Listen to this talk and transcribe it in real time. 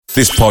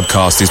This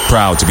podcast is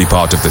proud to be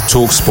part of the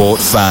TalkSport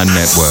Fan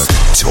Network.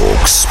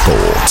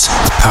 TalkSport.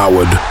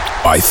 Powered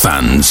by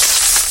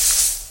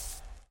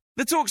fans.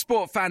 The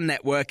TalkSport Fan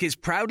Network is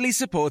proudly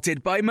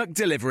supported by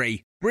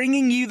McDelivery,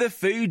 bringing you the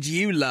food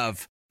you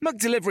love.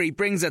 McDelivery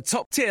brings a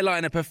top-tier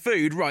lineup of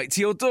food right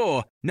to your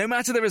door. No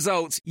matter the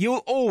result,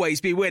 you'll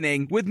always be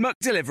winning with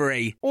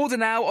McDelivery. Order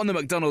now on the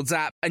McDonald's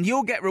app and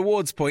you'll get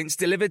rewards points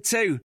delivered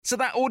too. So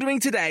that ordering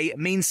today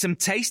means some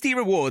tasty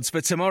rewards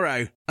for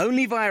tomorrow.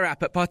 Only via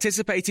app at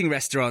participating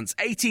restaurants.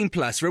 18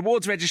 plus.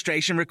 Rewards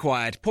registration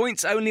required.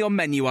 Points only on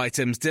menu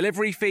items.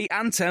 Delivery fee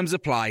and terms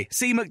apply.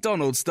 See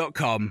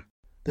mcdonalds.com.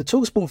 The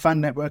TalkSport Fan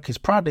Network is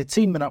proudly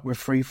teaming up with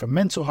Free for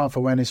Mental Health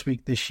Awareness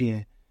Week this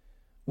year.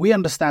 We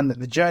understand that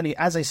the journey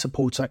as a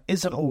supporter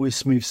isn't always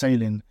smooth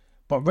sailing,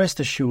 but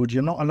rest assured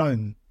you're not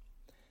alone.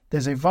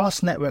 There's a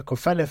vast network of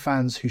fellow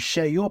fans who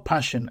share your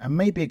passion and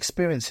may be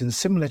experiencing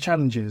similar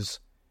challenges.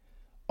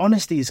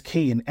 Honesty is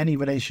key in any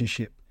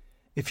relationship.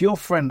 If your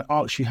friend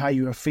asks you how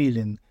you are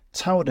feeling,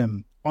 tell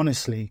them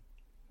honestly.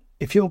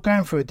 If you're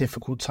going through a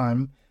difficult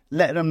time,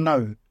 let them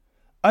know.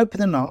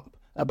 Opening up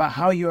about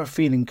how you are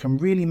feeling can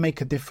really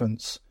make a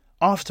difference.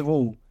 After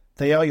all,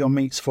 they are your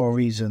mates for a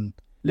reason.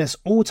 Let's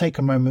all take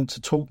a moment to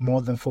talk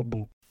more than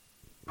football.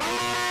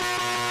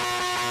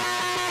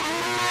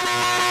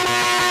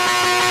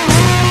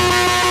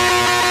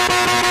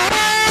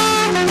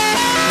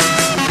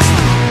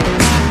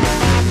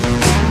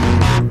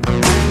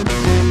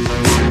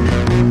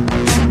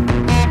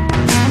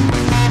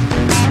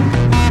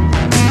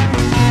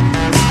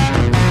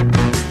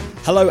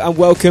 Hello and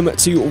welcome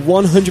to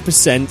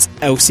 100%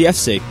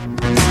 LCFC.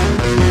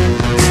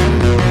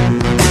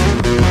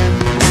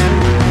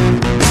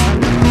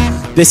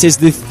 This is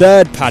the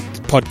third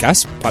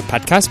podcast.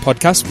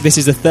 This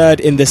is the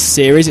third in this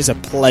series. It's a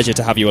pleasure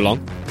to have you along.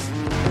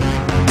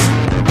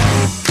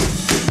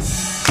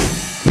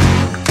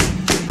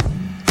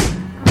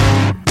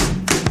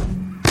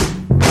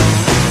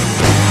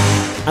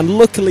 And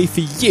luckily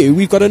for you,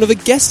 we've got another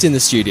guest in the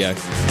studio.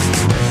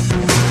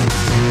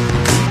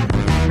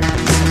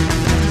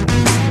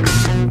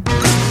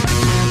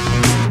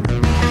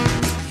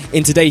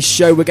 In today's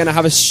show, we're going to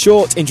have a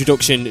short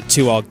introduction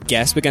to our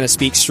guest. We're going to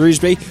speak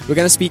Shrewsbury, we're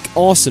going to speak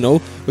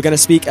Arsenal, we're going to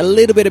speak a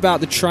little bit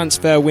about the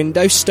transfer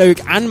window, Stoke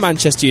and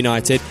Manchester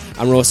United,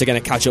 and we're also going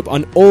to catch up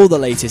on all the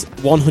latest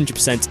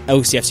 100%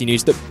 LCFC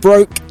news that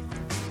broke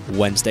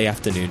Wednesday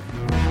afternoon.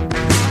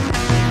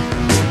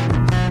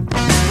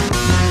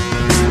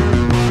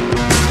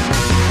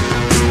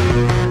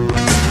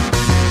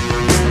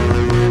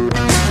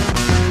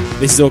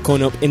 This is all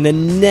coming up in the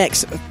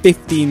next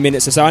 15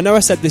 minutes or so. I know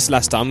I said this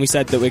last time. We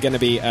said that we're going to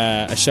be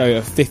a show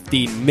of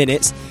 15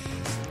 minutes.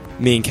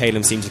 Me and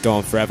Calum seem to go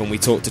on forever and we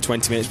talk to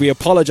 20 minutes. We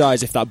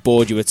apologise if that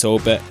bored you at all,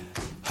 but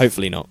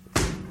hopefully not.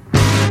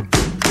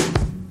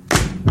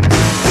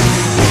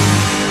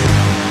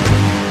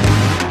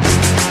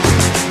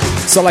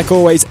 So like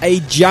always, a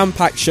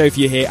jam-packed show for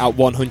you here at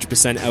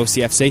 100%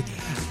 LCFC.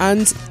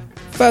 And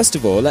first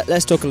of all,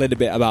 let's talk a little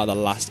bit about the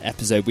last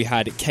episode. We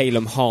had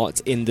Calum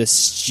Hart in the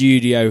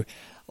studio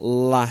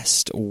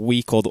last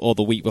week or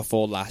the week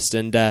before last,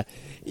 and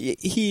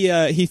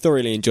he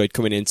thoroughly enjoyed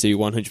coming into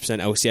 100%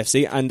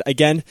 LCFC. And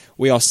again,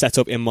 we are set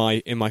up in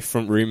my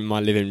front room, in my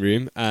living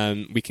room.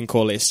 We can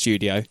call it a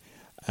studio.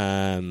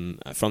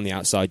 From the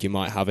outside, you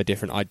might have a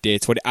different idea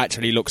to what it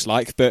actually looks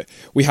like, but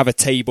we have a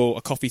table,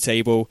 a coffee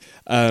table,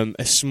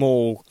 a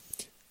small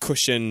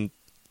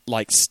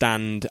cushion-like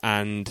stand,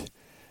 and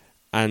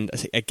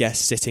a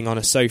guest sitting on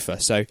a sofa.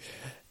 So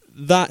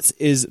that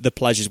is the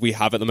pleasures we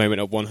have at the moment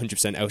at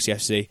 100%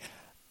 LCFC.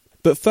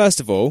 But first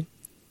of all,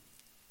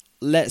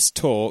 let's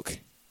talk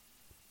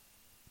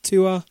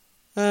to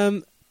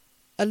a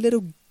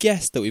little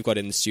guest that we've got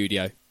in the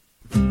studio.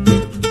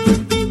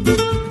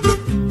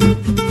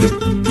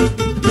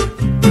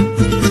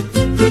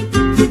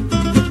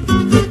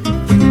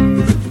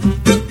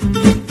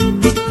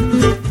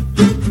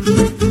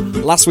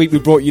 Last week we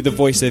brought you the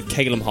voice of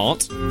Calum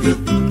Hart.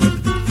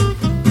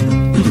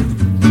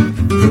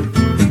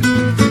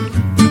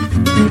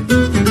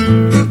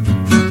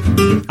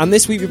 And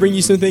this week we bring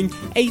you something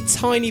a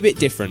tiny bit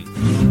different.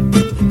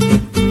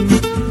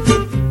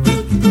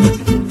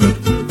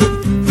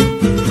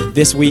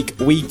 This week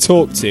we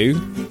talk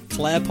to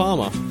Claire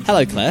Palmer.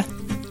 Hello, Claire.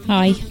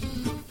 Hi.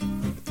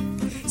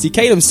 See,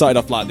 Calum started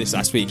off like this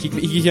last week.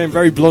 He came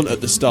very blunt at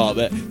the start,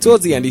 but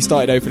towards the end he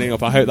started opening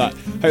up. I hope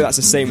that's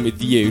the same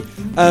with you.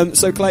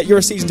 So, Claire, you're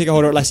a season ticket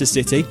holder at Leicester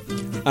City,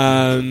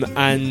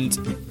 and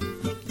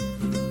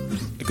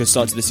a good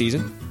start to the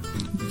season.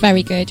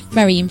 Very good.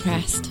 Very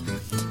impressed.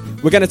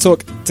 We're going to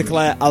talk to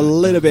Claire a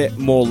little bit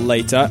more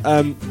later.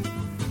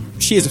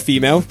 She is a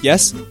female,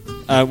 yes.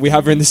 We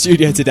have her in the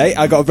studio today.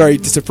 I got a very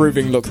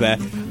disapproving look there.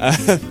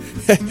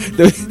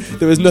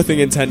 There was nothing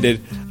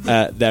intended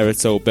there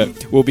at all,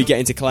 but we'll be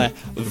getting to Claire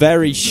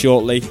very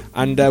shortly,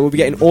 and we'll be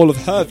getting all of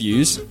her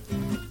views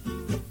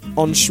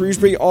on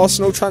Shrewsbury,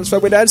 Arsenal transfer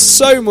window, and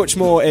so much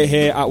more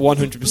here at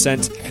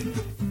 100%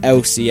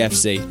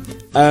 LCFC.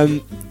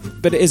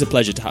 But it is a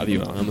pleasure to have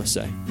you on, I must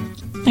say.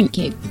 Thank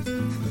you.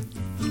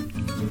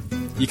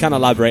 You can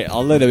elaborate a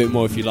little bit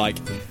more if you like.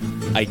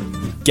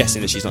 I'm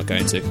guessing that she's not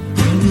going to.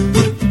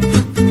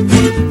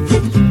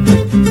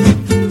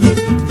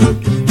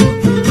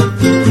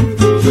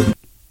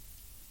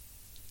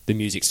 The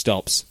music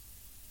stops.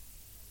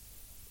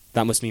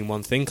 That must mean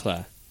one thing,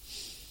 Claire.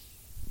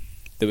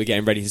 That we're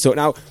getting ready to talk.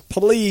 Now,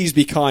 please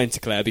be kind to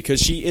Claire because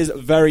she is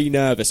very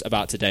nervous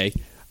about today.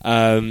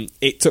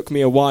 It took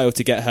me a while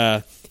to get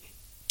her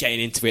getting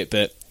into it,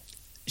 but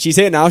she's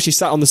here now. She's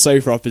sat on the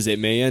sofa opposite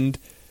me, and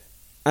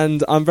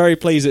I'm very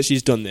pleased that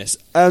she's done this.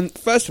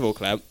 First of all,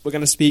 Claire, we're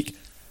going to speak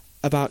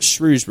about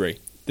Shrewsbury,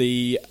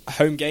 the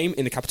home game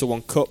in the Capital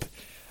One Cup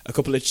a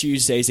couple of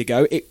Tuesdays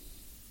ago.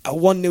 A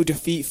 1-0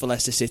 defeat for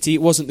Leicester City.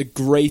 It wasn't the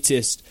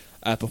greatest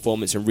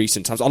performance in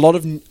recent times. A lot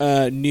of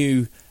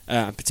new,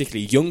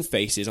 particularly young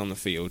faces on the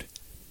field.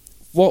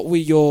 What were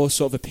your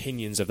sort of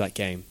opinions of that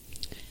game?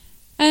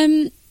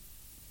 To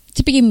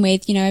begin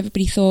with,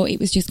 everybody thought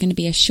it was just going to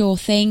be a sure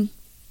thing,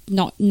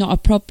 not a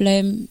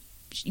problem.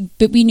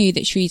 But we knew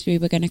that Shrewsbury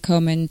were going to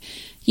come and,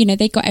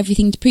 they got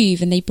everything to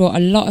prove, and they brought a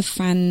lot of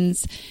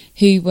fans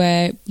who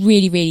were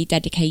really, really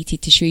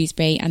dedicated to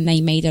Shrewsbury, and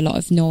they made a lot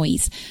of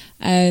noise.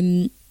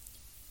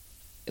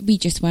 We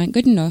just weren't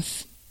good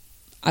enough.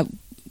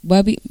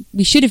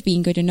 We should have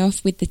been good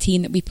enough with the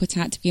team that we put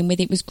out to begin with.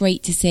 It was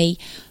great to see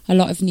a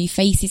lot of new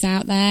faces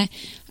out there.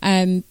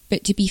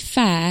 But to be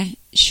fair,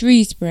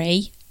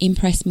 Shrewsbury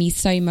impressed me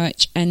so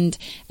much. And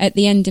at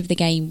the end of the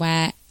game,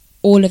 where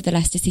all of the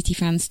Leicester City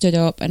fans stood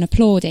up and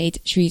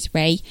applauded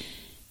Shrewsbury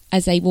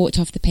as they walked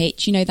off the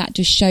pitch, that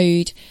just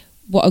showed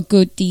what a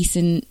good,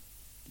 decent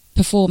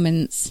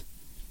performance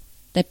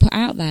they put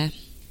out there.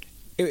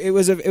 It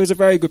was a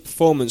very good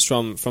performance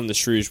from the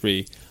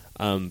Shrewsbury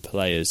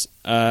players.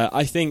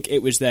 I think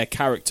it was their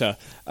character.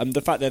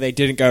 The fact that they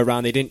didn't go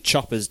around, they didn't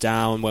chop us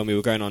down when we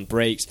were going on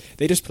breaks.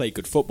 They just played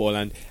good football,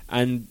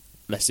 and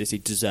Leicester City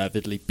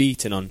deservedly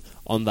beaten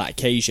on that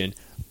occasion.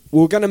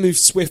 We're going to move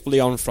swiftly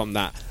on from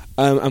that.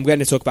 I'm going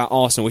to talk about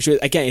Arsenal, which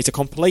again is a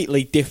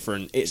completely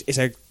different. It's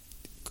a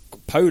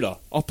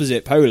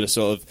opposite polar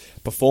sort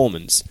of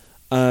performance.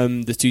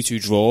 The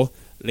 2-2 draw.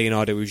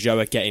 Leonardo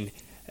Ulloa getting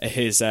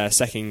his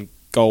second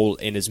goal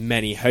in as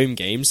many home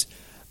games.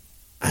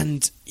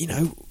 And,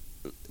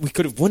 we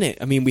could have won it.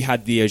 I mean, we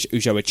had the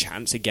Ulloa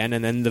chance again,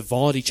 and then the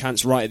Vardy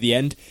chance right at the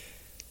end.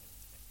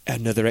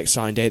 Another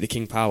exciting day at the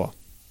King Power.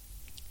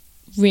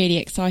 Really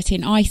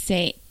exciting. I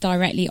sit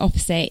directly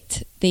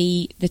opposite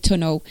the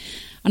tunnel,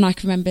 and I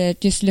can remember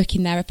just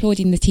looking there,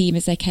 applauding the team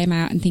as they came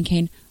out and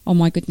thinking, oh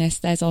my goodness,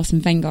 there's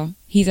Arsene Wenger.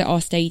 He's at our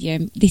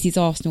stadium. This is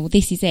Arsenal.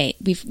 This is it.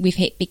 We've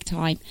hit big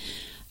time.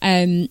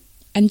 And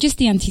just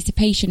the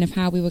anticipation of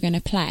how we were going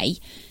to play,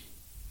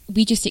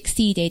 we just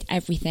exceeded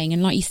everything.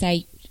 And like you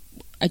say,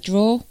 a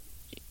draw,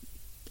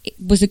 it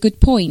was a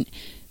good point.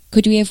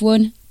 Could we have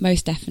won?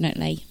 Most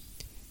definitely.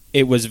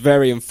 It was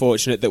very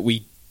unfortunate that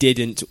we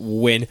didn't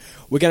win.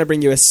 We're going to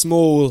bring you a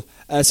small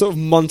sort of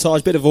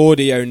montage, bit of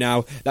audio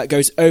now that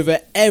goes over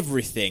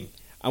everything.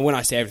 And when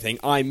I say everything,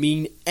 I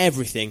mean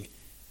everything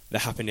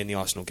that happened in the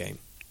Arsenal game.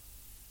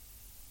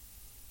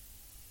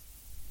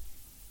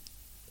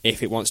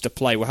 If it wants to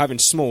play, we're having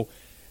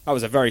that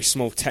was a very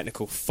small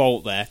technical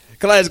fault there.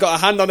 Claire's got a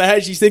hand on her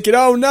head. She's thinking,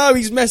 oh no,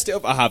 he's messed it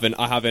up. I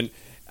haven't.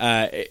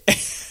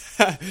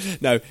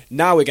 No,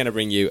 now we're going to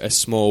bring you a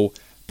small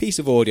piece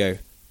of audio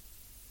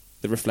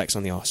that reflects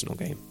on the Arsenal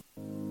game.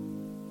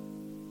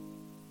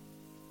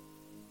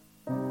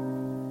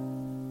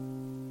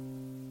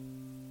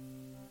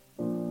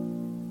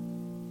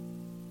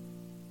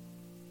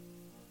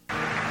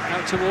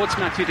 Out towards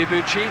Matthew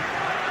Debuchy.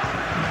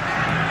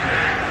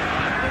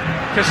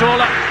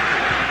 Cazorla.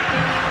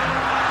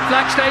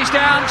 Flag stays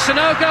down,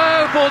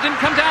 Sanogo, ball didn't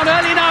come down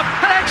early enough.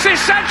 Alexis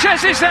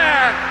Sanchez is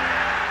there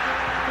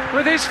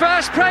with his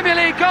first Premier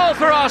League goal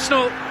for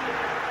Arsenal.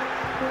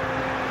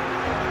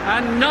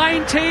 And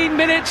 19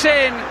 minutes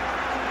in,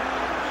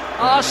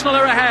 Arsenal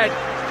are ahead.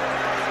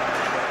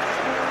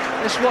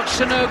 Let's watch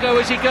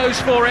Sanogo as he goes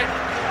for it.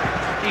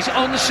 He's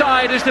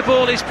onside as the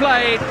ball is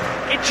played.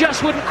 It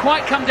just wouldn't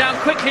quite come down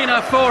quickly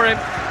enough for him,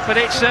 but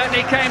it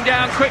certainly came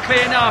down quickly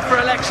enough for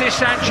Alexis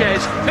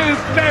Sanchez, who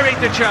buried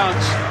the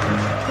chance.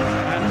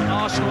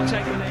 Arsenal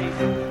take the lead.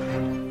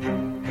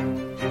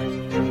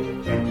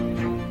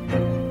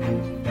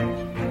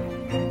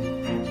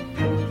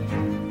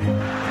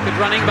 Good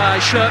running by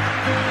Schlupp.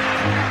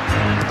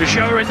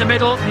 Ulloa in the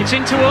middle. It's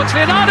in towards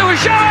Leonardo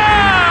Ulloa!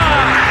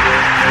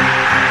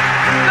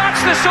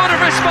 That's the sort of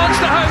response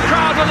the home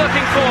crowd were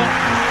looking for.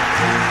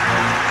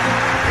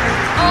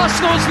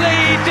 Arsenal's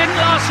lead didn't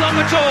last long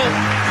at all.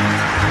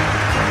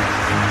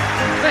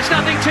 There's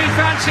nothing too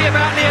fancy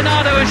about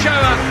Leonardo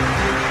Ulloa,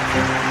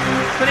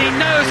 but he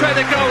knows where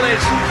the goal is.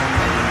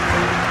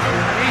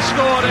 And he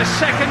scored a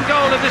second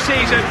goal of the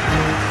season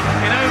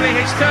in only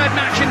his third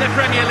match in the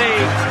Premier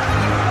League.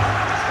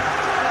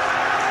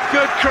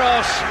 Good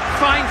cross,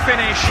 fine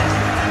finish,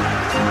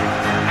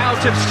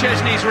 out of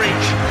Szczesny's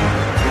reach.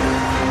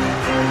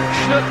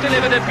 Schlupp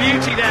delivered a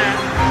beauty there,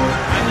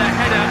 and the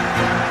header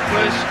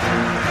was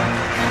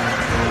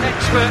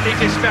expertly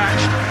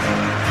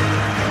dispatched.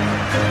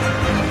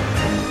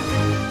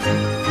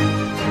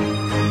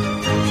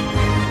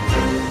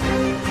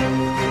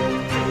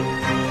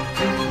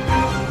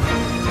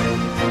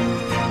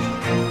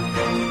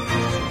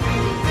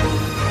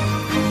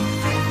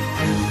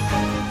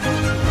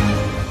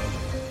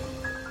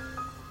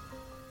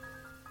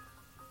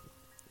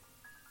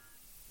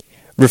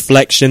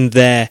 Reflection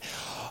there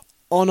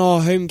on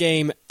our home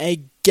game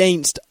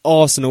against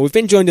Arsenal. We've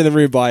been joined in the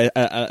room by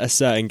a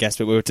certain guest,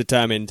 but we were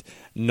determined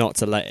not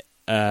to let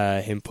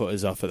him put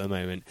us off at the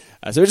moment.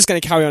 So we're just going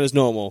to carry on as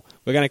normal.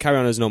 We're going to carry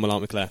on as normal,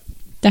 aren't we, Claire?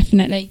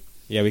 Definitely.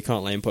 Yeah, we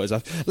can't let him put us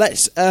off.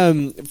 Let's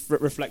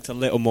reflect a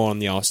little more on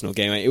the Arsenal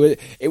game.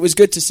 It was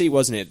good to see,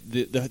 wasn't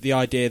it? The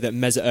idea that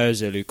Mesut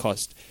Ozil, who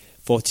cost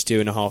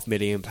 £42.5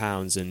 million,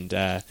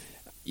 and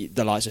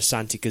the likes of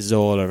Santi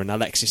Cazorla and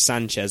Alexis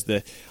Sanchez,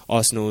 the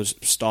Arsenal's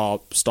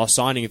star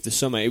signing of the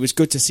summer. It was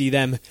good to see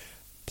them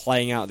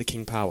playing out the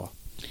King Power.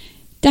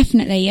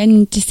 Definitely,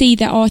 and to see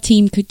that our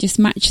team could just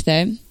match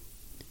them,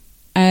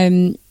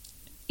 every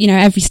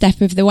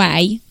step of the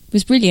way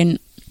was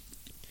brilliant.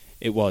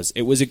 It was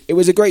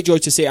a great joy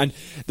to see, and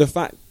the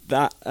fact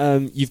that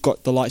you've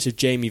got the likes of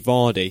Jamie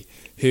Vardy,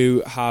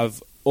 who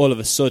have all of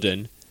a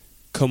sudden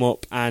come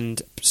up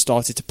and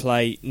started to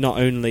play not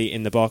only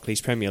in the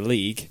Barclays Premier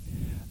League,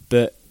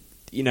 but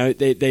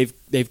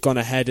they've gone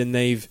ahead and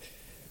they've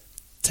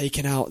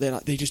taken out.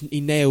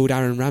 He nailed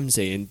Aaron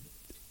Ramsey, and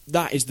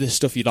that is the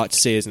stuff you'd like to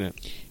see, isn't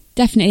it?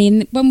 Definitely.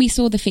 And when we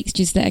saw the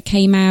fixtures that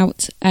came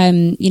out, at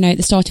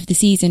the start of the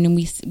season, and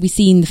we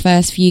seen the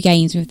first few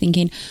games, we were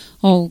thinking,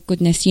 oh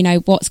goodness,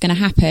 what's going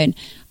to happen?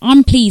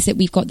 I'm pleased that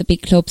we've got the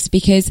big clubs,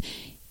 because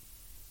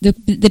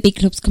the big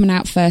clubs coming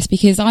out first,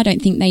 because I don't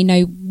think they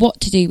know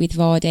what to do with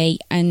Vardy,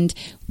 and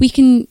we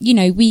can,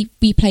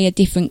 we play a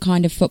different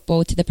kind of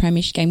football to the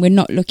Premiership game. We're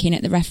not looking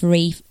at the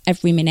referee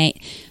every minute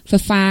for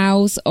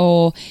fouls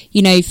or,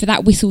 for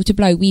that whistle to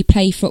blow. We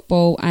play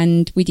football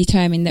and we're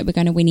determined that we're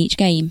going to win each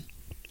game.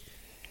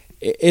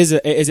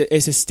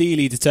 It's a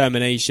steely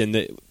determination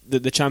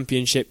that the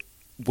Championship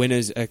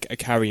winners are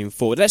carrying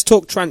forward. Let's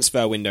talk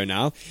transfer window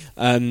now.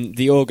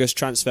 The August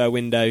transfer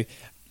window,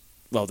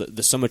 well,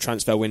 the summer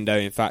transfer window,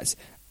 in fact,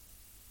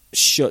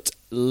 shut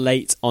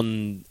late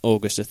on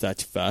August the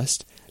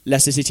 31st.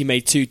 Leicester City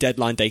made 2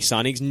 deadline day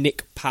signings.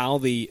 Nick Powell,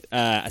 the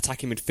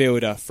attacking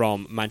midfielder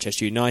from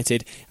Manchester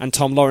United, and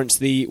Tom Lawrence,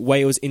 the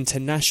Wales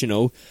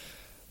international,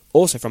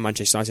 also from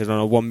Manchester United,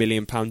 on a £1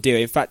 million deal.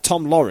 In fact,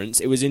 Tom Lawrence,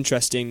 it was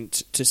interesting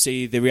to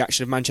see the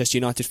reaction of Manchester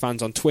United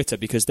fans on Twitter,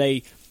 because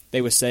they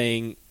were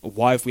saying,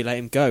 why have we let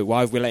him go? Why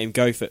have we let him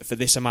go for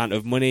this amount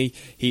of money?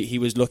 He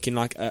was looking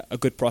like a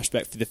good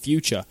prospect for the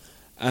future.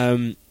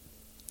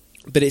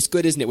 But it's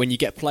good, isn't it, when you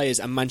get players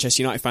and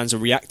Manchester United fans are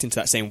reacting to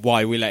that, saying,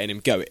 why are we letting him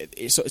go?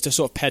 It's a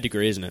sort of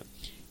pedigree, isn't it?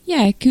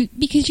 Yeah,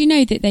 because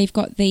that they've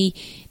got the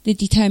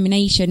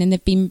determination, and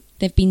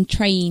they've been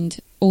trained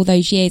all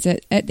those years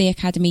at the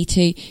academy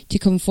to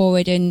come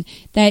forward, and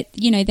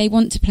they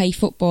want to play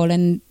football,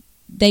 and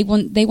they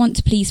want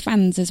to please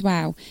fans as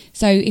well.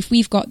 So if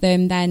we've got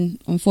them, then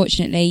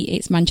unfortunately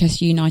it's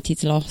Manchester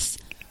United's loss.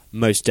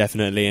 Most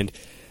definitely. And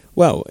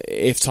well,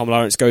 if Tom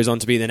Lawrence goes on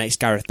to be the next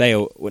Gareth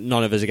Bale,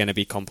 none of us are going to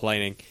be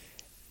complaining.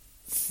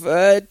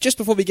 Just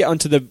before we get on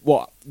to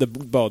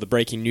the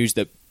breaking news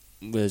that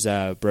was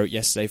broke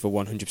yesterday for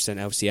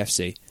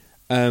 100%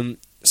 LCFC,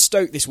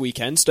 Stoke this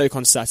weekend, Stoke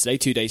on Saturday,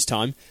 2 days'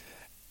 time.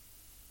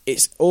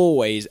 It's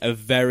always a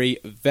very,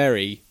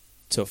 very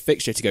tough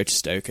fixture to go to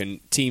Stoke, and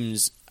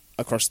teams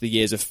across the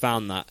years have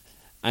found that.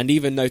 And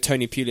even though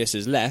Tony Pulis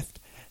has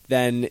left,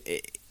 then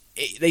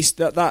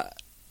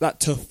that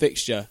tough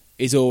fixture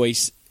is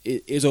always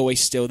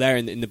still there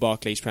in the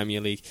Barclays Premier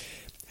League.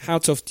 How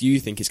tough do you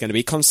think it's going to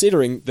be,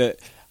 considering that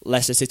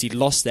Leicester City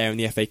lost there in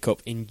the FA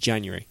Cup in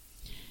January?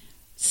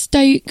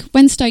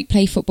 When Stoke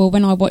play football,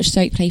 when I watch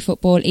Stoke play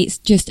football, it's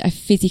just a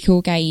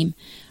physical game.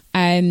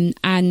 And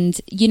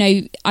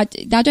I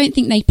don't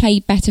think they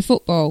play better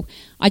football.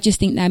 I just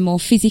think they're more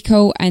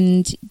physical,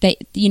 and they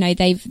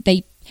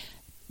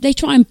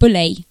try and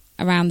bully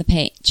around the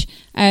pitch.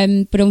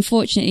 But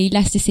unfortunately,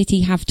 Leicester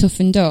City have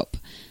toughened up,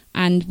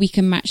 and we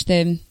can match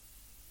them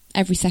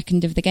every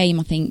second of the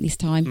game, I think, this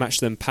time. Match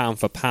them pound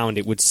for pound,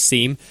 it would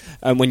seem,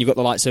 when you've got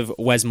the likes of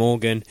Wes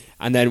Morgan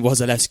and then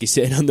Wasilewski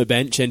sitting on the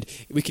bench, and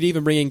we could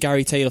even bring in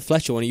Gary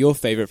Taylor-Fletcher, one of your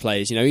favourite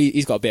players.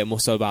 He's got a bit of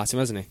muscle about him,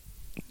 hasn't he?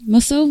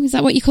 Muscle? Is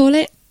that what you call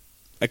it?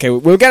 Okay,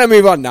 we're going to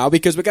move on now,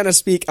 because we're going to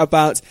speak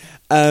about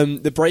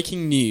the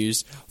breaking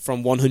news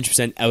from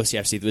 100%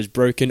 LCFC that was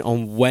broken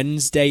on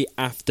Wednesday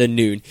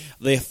afternoon.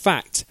 The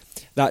fact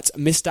that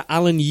Mr.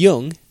 Alan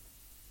Young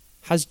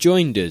has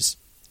joined us.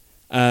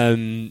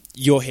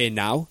 You're here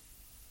now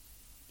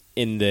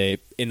in the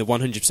 100%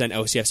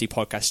 LCFC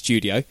podcast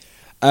studio.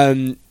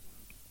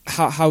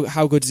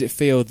 How good does it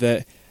feel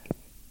that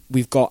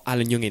we've got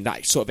Alan Young in,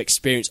 that sort of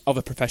experience of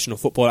a professional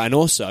footballer, and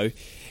also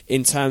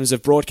in terms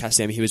of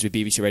broadcasting? He was with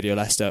BBC Radio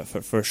Leicester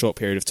for a short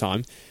period of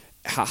time.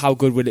 How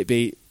good will it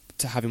be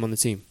to have him on the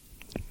team?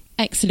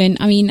 Excellent.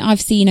 I mean,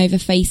 I've seen over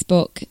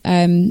Facebook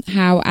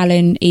how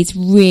Alan is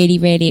really,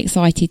 really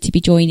excited to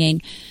be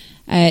joining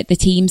the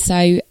team.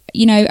 So,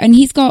 you know, and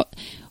he's got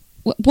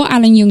what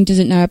Alan Young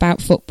doesn't know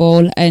about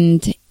football,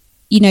 and,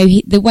 you know,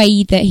 the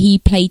way that he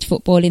played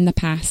football in the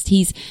past.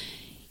 He's,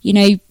 you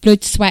know,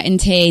 blood, sweat and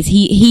tears.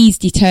 He's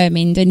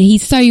determined, and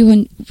he's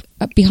so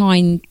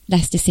behind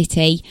Leicester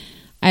City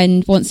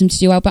and wants them to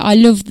do well. But I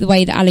love the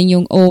way that Alan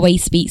Young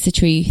always speaks the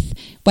truth,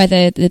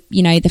 whether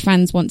the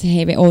fans want to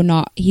hear it or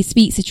not. He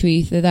speaks the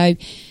truth, although,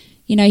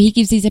 you know, he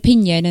gives his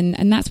opinion,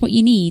 and that's what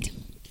you need.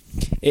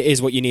 It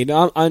is what you need.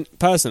 And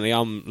personally,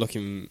 I'm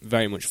looking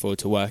very much forward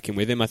to working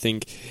with him. I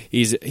think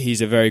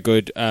he's a very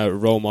good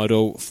role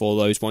model for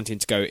those wanting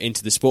to go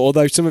into the sport.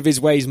 Although some of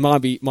his ways might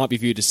be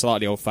viewed as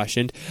slightly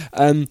old-fashioned,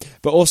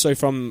 but also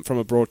from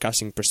a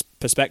broadcasting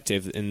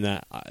perspective, in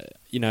that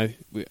you know,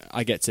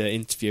 I get to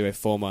interview a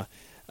former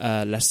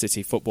Leicester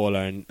City footballer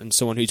and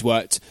someone who's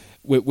worked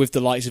with the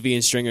likes of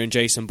Ian Stringer and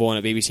Jason Bourne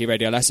at BBC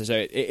Radio Leicester. So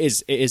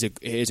it is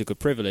a good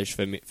privilege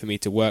for me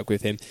to work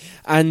with him.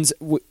 And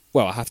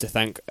well, I have to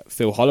thank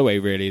Phil Holloway,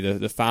 really,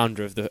 the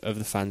founder of the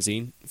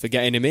fanzine, for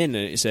getting him in.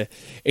 And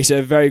it's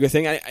a very good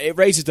thing. And it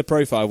raises the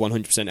profile of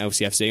 100%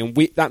 LCFC,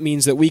 and that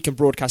means that we can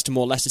broadcast to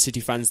more Leicester City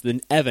fans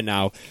than ever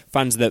now.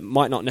 Fans that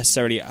might not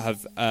necessarily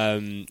have.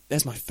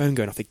 There's my phone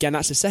going off again.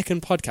 That's the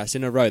second podcast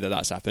in a row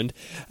that's happened.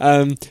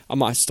 I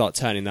might start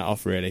turning that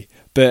off, really.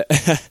 But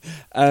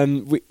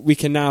we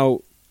can now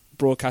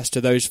broadcast to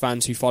those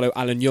fans who follow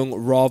Alan Young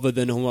rather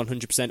than 100%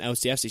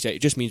 LCFC. So it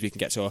just means we can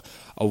get to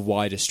a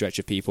wider stretch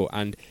of people,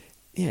 and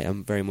yeah,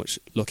 I'm very much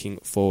looking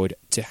forward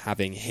to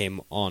having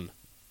him on.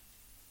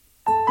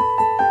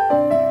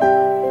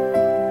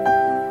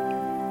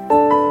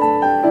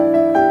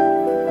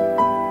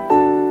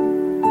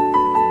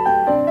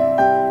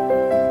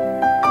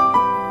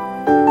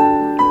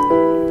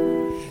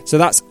 So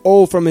that's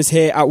all from us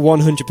here at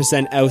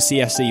 100%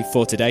 LCFC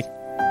for today.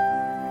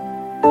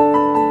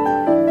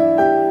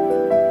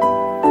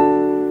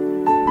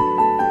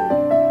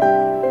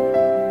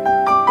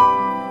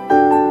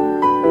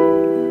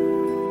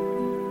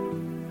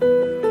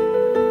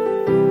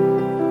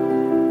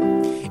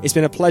 It's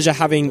been a pleasure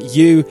having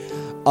you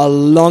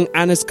along,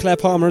 and as Claire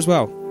Palmer as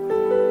well.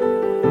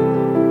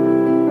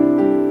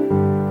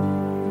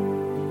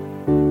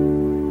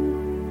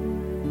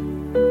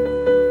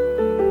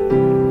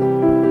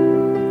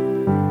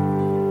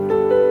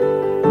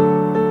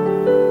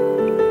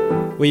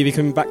 Will you be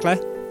coming back, Claire?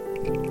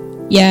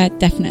 Yeah,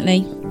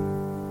 definitely.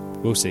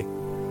 We'll see.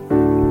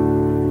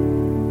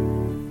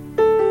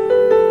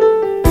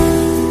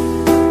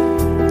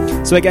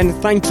 So again,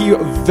 thank you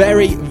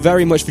very,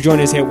 very much for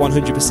joining us here at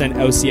 100%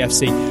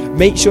 LCFC.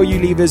 Make sure you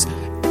leave us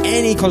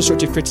any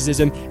constructive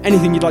criticism,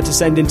 anything you'd like to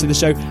send into the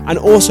show, and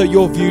also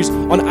your views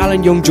on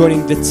Alan Young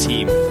joining the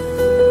team.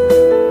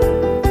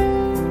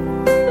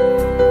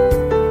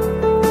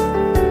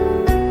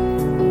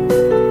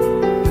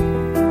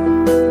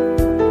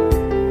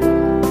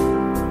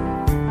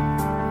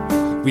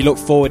 We look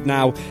forward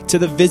now to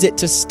the visit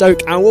to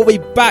Stoke, and we'll be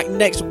back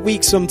next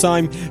week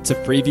sometime to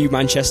preview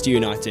Manchester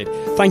United.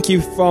 Thank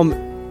you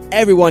from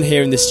everyone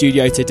here in the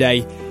studio today,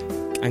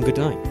 and good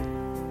night.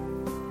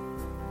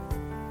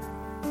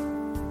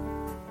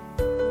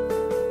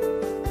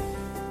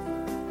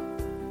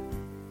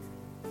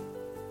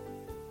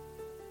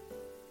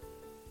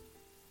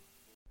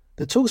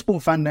 The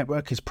TalkSport Fan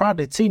Network is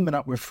proudly teaming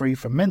up with Free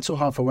for Mental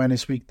Health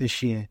Awareness Week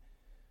this year.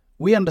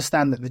 We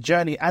understand that the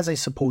journey as a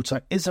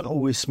supporter isn't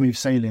always smooth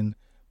sailing,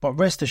 but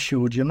rest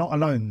assured you're not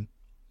alone.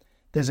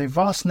 There's a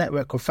vast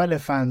network of fellow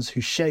fans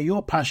who share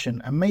your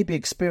passion and may be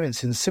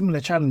experiencing similar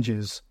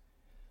challenges.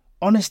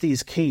 Honesty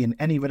is key in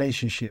any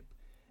relationship.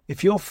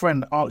 If your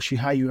friend asks you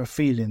how you are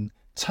feeling,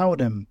 tell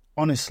them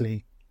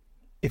honestly.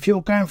 If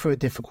you're going through a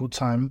difficult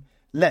time,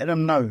 let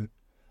them know.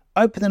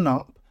 Opening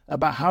up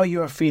about how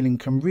you are feeling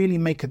can really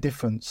make a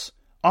difference.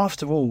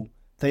 After all,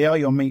 they are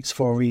your mates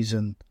for a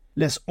reason.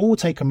 Let's all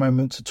take a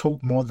moment to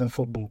talk more than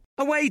football.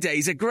 Away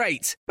days are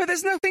great, but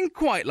there's nothing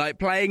quite like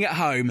playing at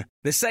home.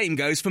 The same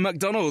goes for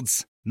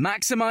McDonald's.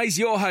 Maximise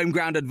your home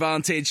ground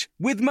advantage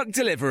with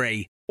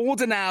McDelivery.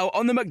 Order now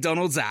on the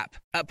McDonald's app.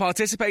 At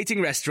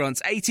participating restaurants,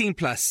 18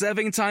 plus,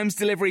 serving times,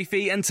 delivery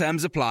fee and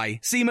terms apply.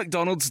 See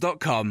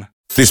mcdonalds.com.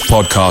 This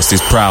podcast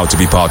is proud to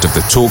be part of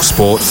the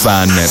TalkSport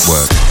Fan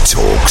Network.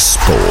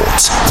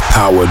 TalkSport.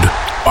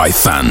 Powered by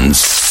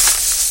fans.